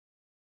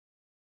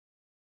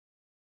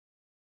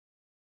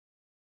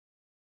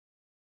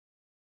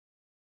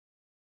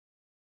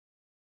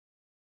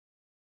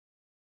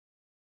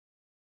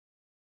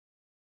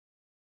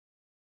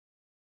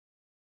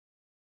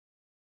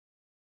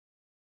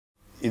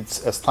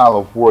it's a style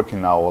of work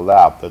in our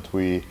lab that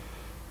we,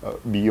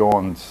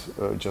 beyond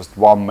just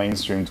one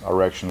mainstream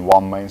direction,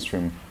 one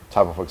mainstream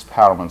type of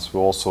experiments, we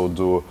also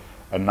do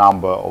a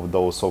number of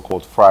those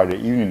so-called Friday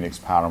evening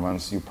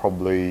experiments. You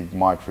probably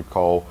might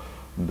recall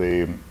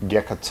the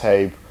Gecko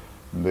tape.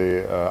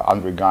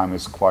 Andrei Geim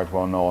is quite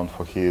well known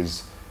for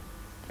his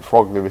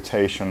frog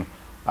levitation,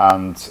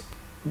 and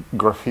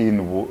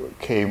graphene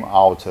came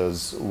out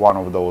as one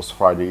of those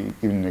Friday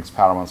evening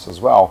experiments as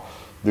well.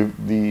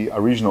 The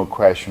original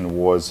question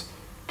was,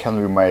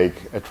 can we make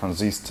a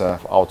transistor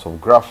out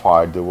of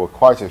graphite? There were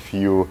quite a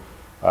few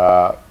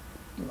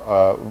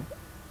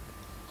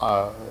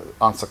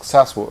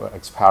unsuccessful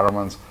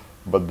experiments,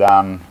 but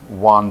then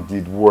one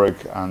did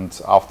work,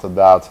 and after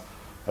that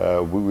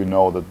we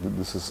know that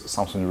this is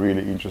something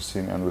really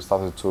interesting, and we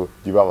started to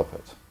develop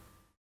it.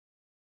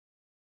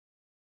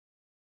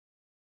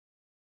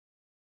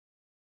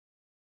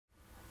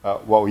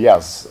 Well,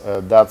 yes,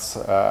 that's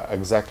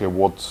exactly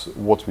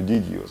what we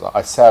did use.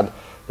 I said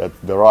that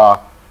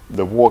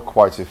there were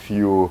quite a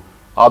few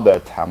other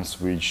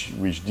attempts which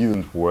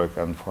didn't work,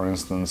 and for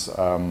instance,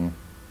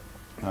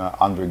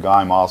 Andrei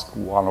Geim asked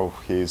one of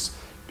his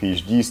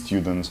PhD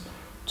students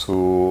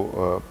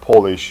to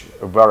polish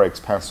a very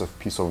expensive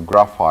piece of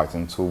graphite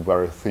into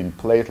very thin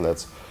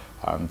platelets,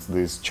 and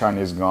this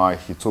Chinese guy,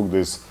 he took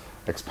this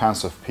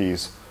expensive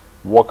piece,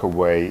 walk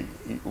away.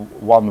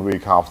 1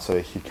 week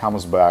after, he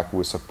comes back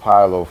with a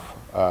pile of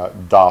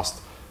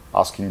dust,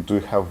 asking, do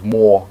you have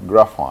more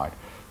graphite?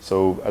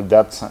 So at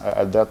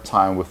that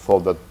time we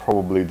thought that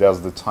probably that's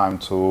the time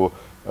to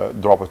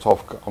drop it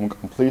off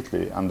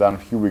completely. And then a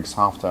few weeks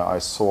after, I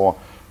saw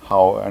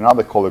how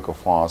another colleague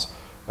of ours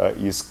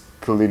is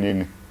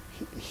cleaning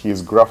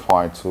his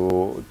graphite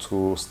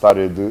to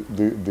study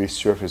the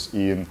surface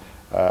in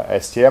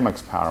STM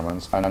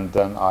experiments, and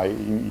then I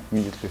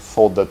immediately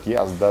thought that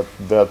yes,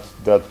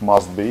 that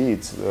must be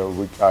it.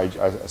 I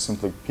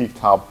simply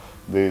picked up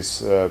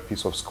this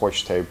piece of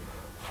Scotch tape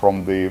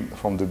from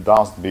the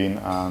dustbin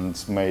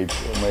and made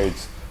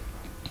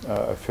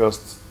a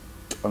first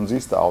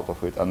transistor out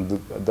of it, and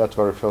that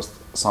very first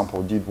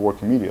sample did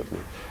work immediately.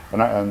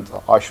 And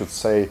I should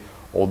say,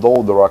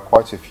 although there are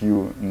quite a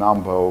few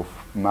number of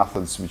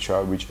methods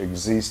which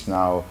exist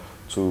now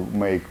to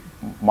make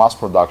mass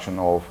production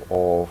of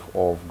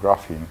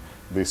graphene,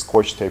 the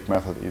Scotch tape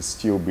method is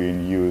still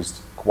being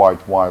used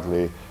quite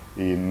widely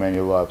in many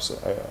labs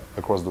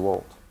across the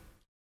world.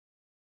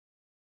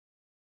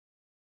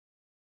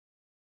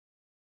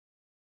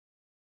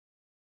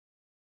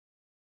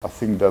 I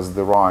think that's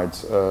the right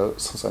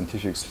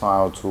scientific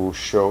style to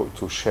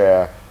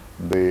share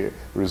the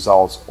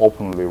results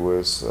openly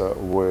with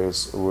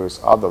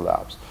other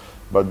labs.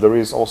 But there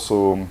is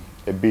also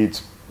a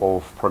bit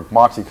of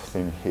pragmatic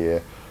thing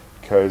here,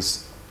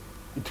 because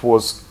it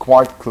was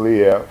quite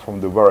clear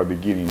from the very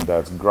beginning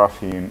that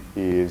graphene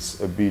is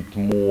a bit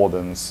more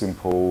than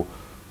simple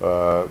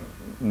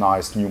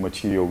nice new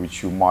material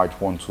which you might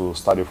want to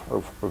study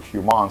for a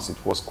few months. It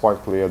was quite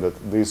clear that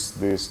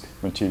this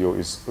material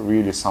is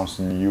really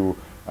something new,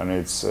 and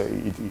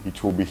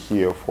it will be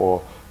here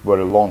for a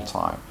very long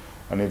time.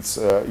 And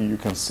you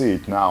can see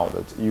it now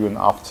that even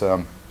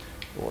after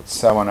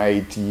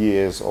 7-8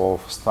 years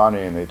of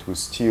studying it, we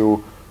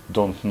still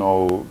don't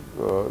know.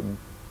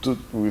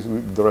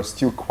 There are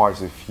still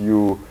quite a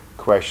few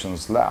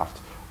questions left,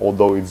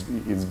 although it's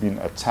been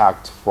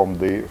attacked from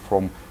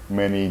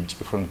many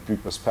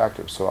different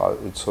perspectives.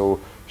 So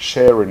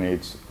sharing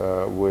it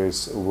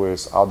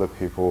with other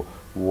people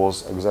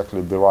was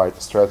exactly the right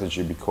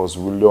strategy, because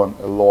we learn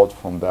a lot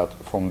from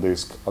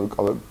this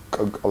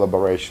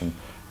collaboration,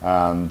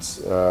 and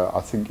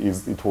I think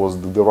it was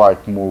the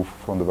right move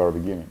from the very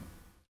beginning.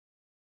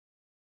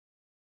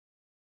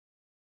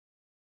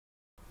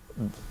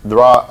 There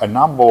are a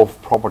number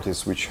of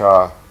properties which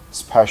are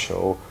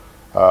special.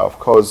 Of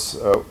course,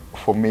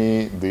 for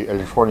me, the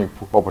electronic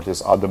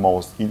properties are the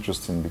most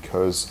interesting,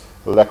 because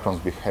electrons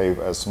behave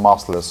as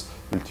massless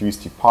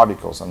relativistic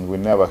particles, and we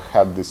never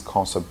had this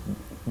concept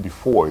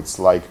before. It's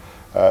like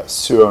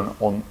CERN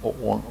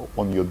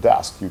on your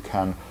desk. You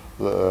can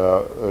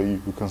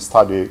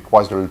study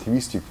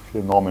quasi-relativistic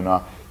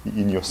phenomena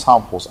in your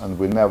samples, and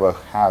we never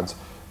had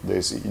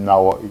this in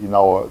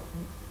our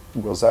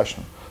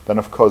session. Then,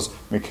 of course,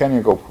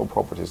 mechanical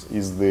properties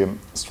is the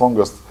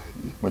strongest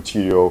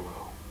material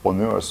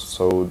on Earth,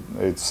 so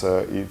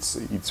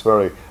it's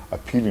very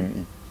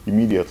appealing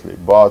immediately.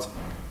 But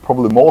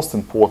probably most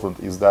important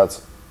is that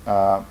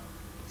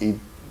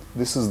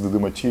this is the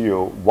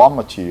material, one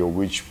material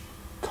which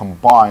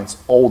combines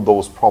all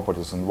those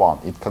properties in one.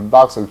 It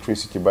conducts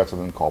electricity better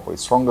than copper.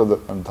 It's stronger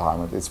than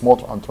diamond. It's more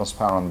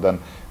transparent than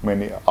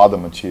many other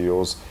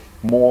materials,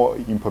 more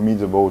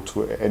impermeable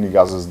to any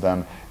gases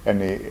than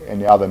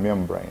any other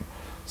membrane.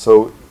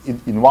 So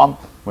in one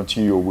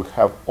material we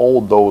have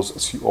all those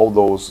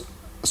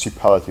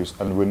superlatives,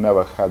 and we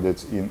never had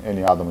it in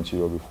any other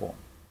material before.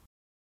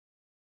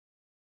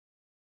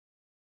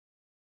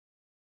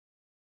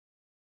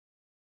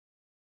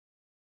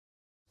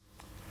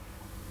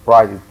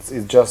 Right,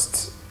 it's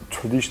just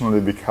traditionally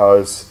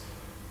because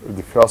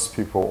the first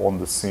people on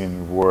the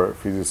scene were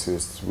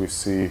physicists. We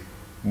see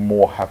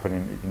more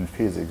happening in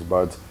physics,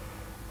 but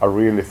I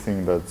really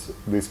think that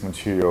this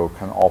material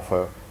can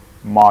offer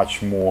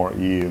much more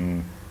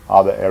in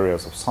other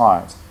areas of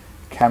science.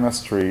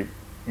 Chemistry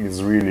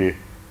is really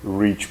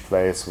rich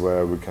place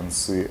where we can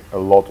see a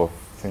lot of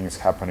things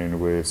happening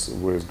with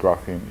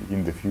graphene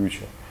in the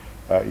future.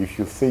 If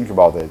you think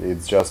about it,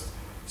 it's just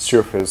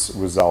surface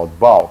without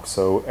bulk.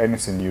 So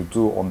anything you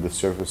do on the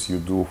surface, you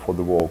do for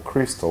the whole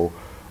crystal.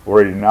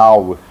 Already now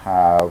we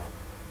have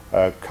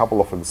a couple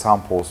of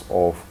examples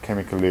of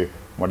chemically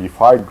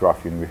modified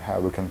graphene.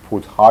 We can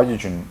put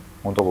hydrogen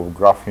on top of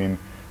graphene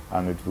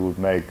and it will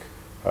make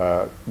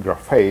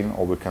graphene,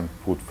 or we can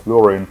put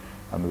fluorine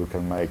and we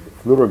can make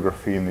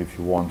fluorographene if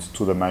you want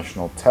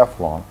two-dimensional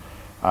Teflon.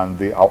 And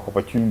the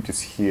opportunities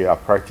here are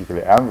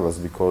practically endless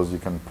because you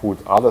can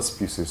put other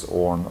species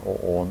on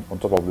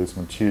top of this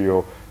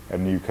material,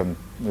 and you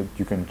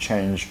can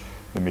change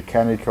the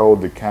mechanical,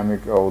 the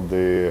chemical,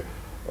 the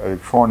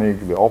electronic,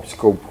 the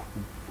optical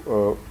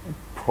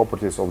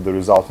properties of the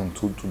resulting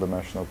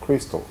two-dimensional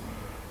crystal.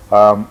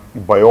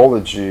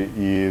 Biology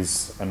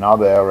is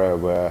another area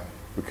where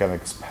we can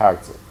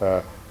expect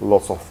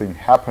lots of things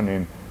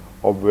happening.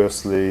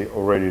 Obviously,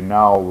 already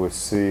now we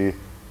see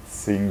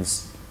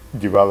things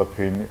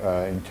developing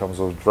in terms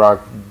of drug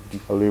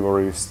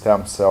delivery,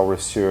 stem cell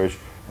research,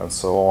 and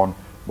so on,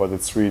 but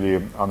it's really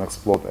an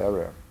unexplored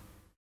area.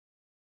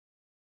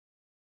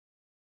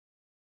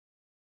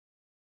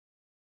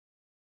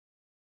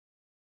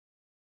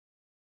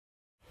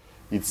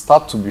 It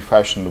starts to be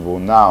fashionable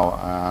now,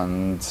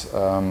 and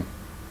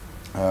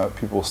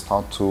people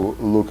start to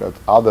look at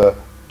other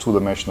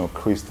two-dimensional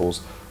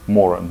crystals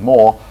more and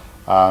more,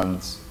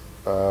 and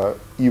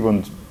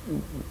even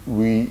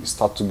we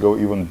start to go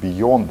even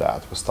beyond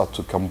that. We start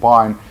to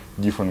combine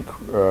different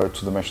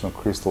two-dimensional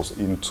crystals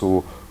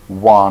into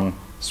one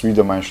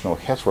three-dimensional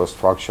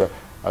heterostructure,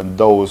 and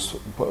those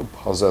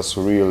possess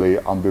really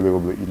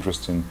unbelievably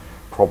interesting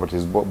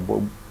properties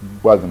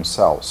by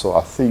themselves. So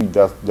I think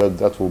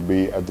that will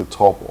be at the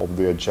top of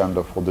the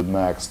agenda for the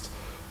next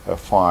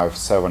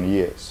 5-7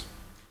 years.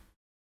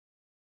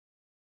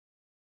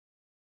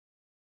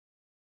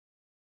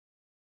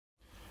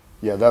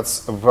 Yeah,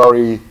 that's a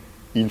very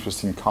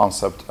interesting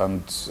concept,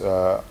 and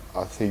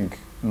I think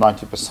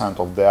 90%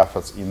 of the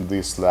efforts in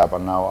this lab are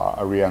now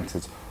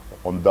oriented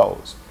on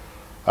those.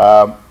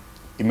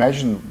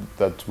 Imagine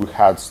that we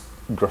had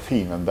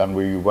graphene and then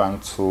we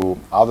went to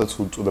other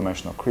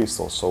two-dimensional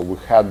crystals, so we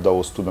had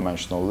those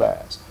two-dimensional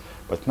layers.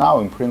 But now,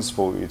 in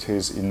principle, it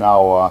is in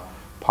our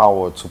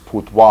power to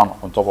put one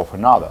on top of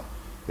another.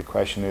 The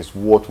question is,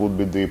 what would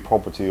be the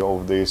property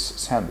of this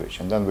sandwich?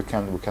 And then we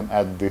can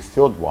add the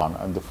third one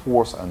and the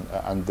fourth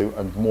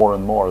and more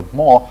and more and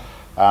more,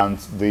 and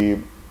the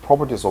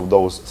properties of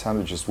those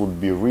sandwiches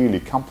would be really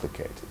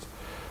complicated.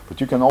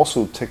 But you can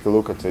also take a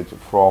look at it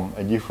from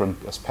a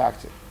different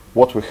perspective.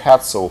 What we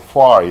had so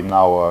far in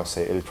our,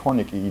 say,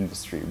 electronic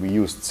industry, we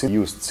used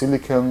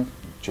silicon,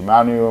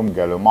 germanium,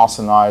 gallium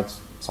arsenide,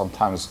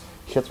 sometimes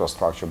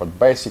heterostructure, but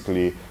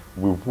basically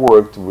we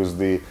worked with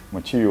the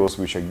materials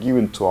which are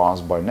given to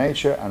us by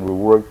nature, and we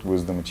worked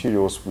with the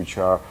materials which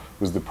are,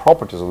 with the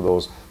properties of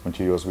those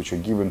materials which are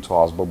given to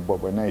us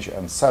by nature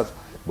and set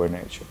by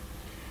nature.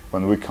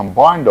 When we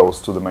combine those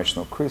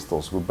two-dimensional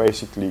crystals, we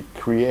basically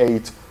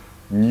create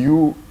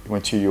new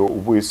material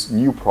with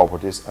new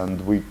properties, and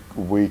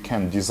we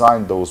can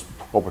design those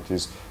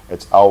properties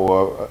at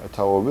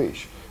our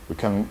wish. We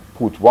can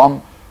put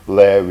one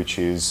layer which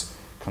is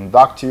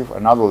conductive,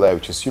 another layer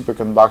which is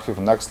superconductive,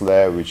 next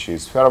layer which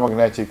is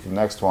ferromagnetic,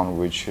 next one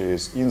which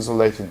is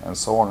insulating, and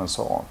so on and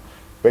so on.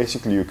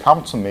 Basically, you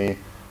come to me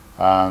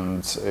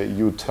and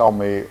you tell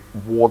me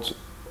what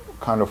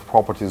kind of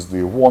properties do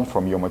you want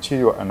from your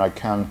material, and I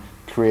can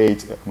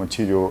create a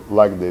material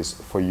like this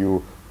for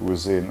you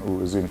within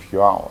a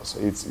few hours.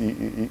 It's,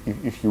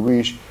 if you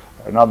wish,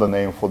 another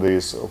name for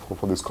this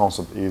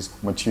concept is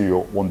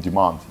material on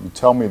demand. You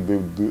tell me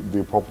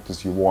the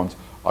properties you want,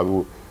 I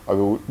will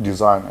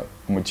design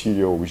a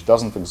material which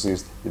doesn't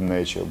exist in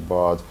nature,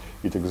 but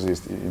it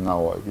exists in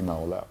our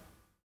lab.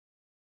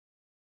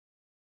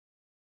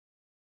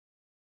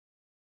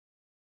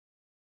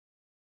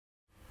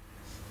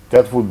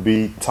 That would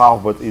be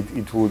tough, but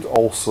it would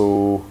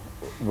also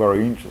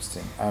very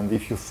interesting. And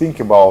if you think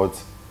about,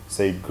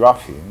 say,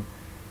 graphene,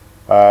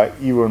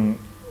 even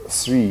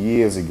 3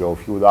 years ago,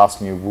 if you would ask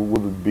me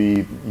would it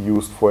be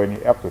used for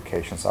any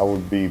applications, I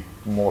would be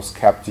more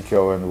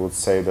skeptical and would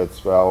say that,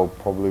 well,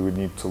 probably we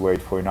need to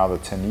wait for another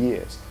 10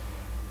 years.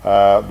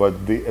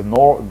 But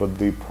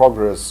the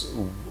progress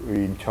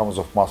in terms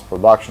of mass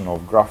production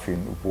of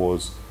graphene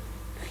was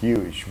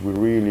huge.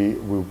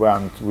 We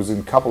went, within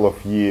a couple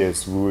of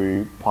years,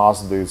 we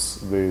passed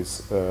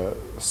this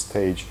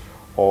stage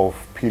of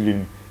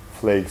peeling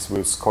flakes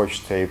with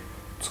Scotch tape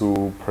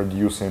to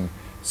producing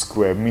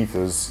square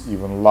meters,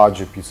 even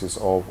larger pieces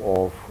of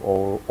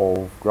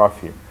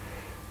graphene.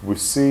 We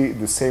see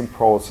the same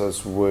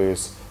process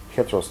with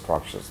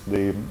heterostructures.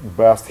 The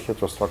best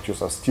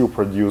heterostructures are still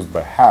produced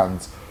by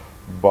hand,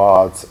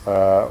 but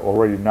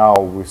already now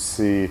we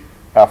see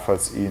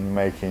efforts in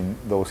making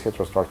those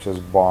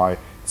heterostructures by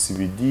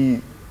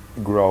CVD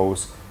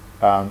growth,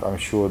 and I'm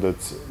sure that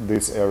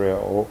this area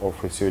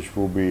of research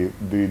will be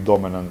the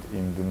dominant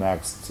in the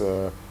next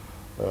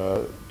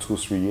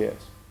 2-3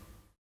 years.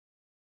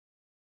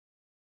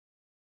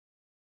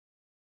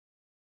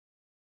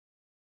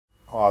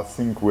 I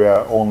think we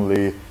are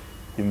only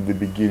in the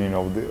beginning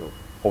of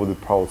the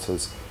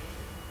process.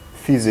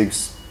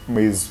 Physics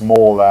is more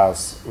or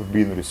less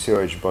being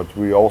researched, but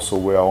we're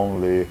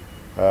only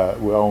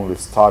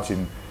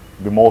starting.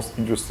 The most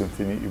interesting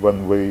thing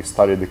when we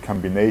study the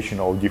combination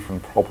of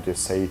different properties,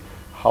 say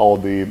how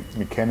the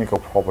mechanical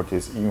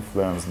properties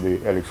influence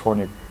the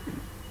electronic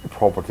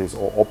properties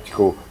or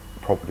optical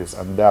properties,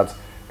 and that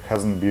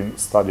hasn't been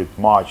studied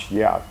much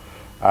yet.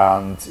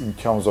 And in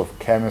terms of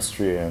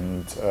chemistry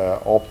and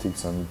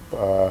optics and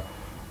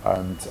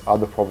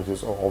other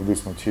properties of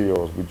these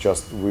materials,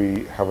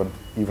 we haven't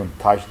even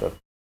touched that.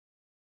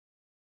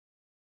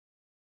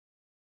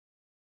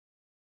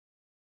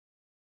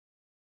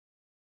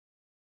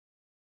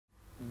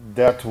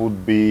 That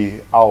would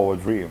be our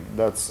dream.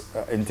 That's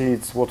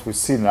indeed what we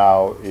see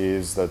now,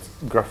 is that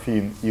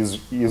graphene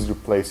is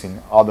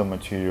replacing other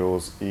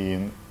materials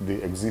in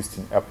the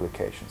existing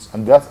applications,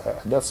 and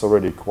that's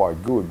already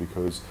quite good,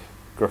 because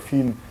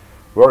graphene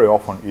very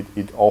often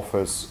it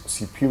offers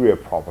superior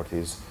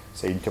properties,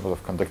 say in terms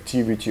of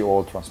conductivity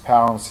or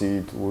transparency.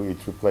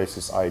 It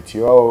replaces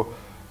ITO,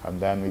 and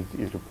then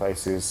it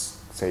replaces,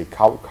 say,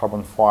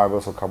 carbon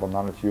fibers or carbon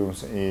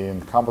nanotubes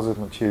in composite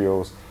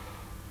materials.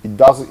 It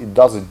does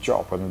its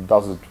job, and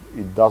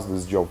it does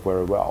this job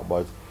very well.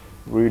 But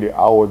really,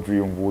 our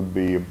dream would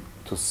be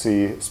to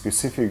see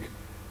specific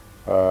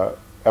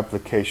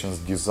applications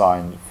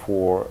designed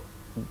for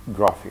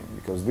graphene,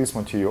 because this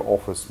material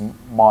offers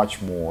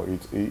much more.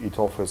 It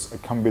offers a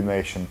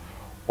combination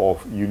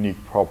of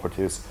unique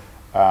properties,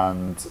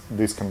 and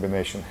this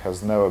combination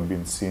has never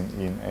been seen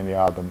in any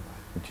other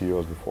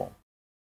materials before.